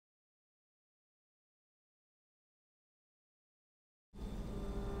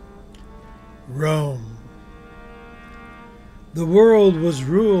Rome. The world was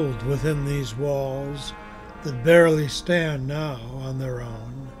ruled within these walls that barely stand now on their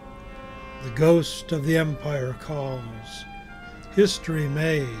own. The ghost of the empire calls, history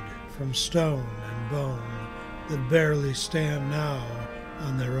made from stone and bone that barely stand now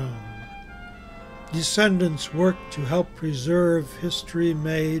on their own. Descendants work to help preserve history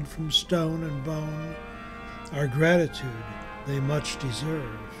made from stone and bone. Our gratitude they much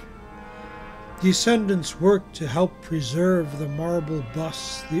deserve. Descendants work to help preserve the marble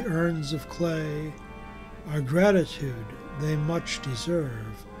busts, the urns of clay. Our gratitude they much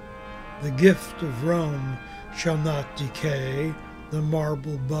deserve. The gift of Rome shall not decay, the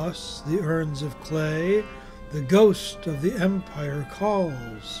marble busts, the urns of clay. The ghost of the empire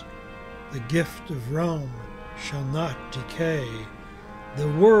calls. The gift of Rome shall not decay.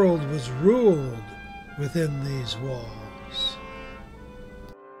 The world was ruled within these walls.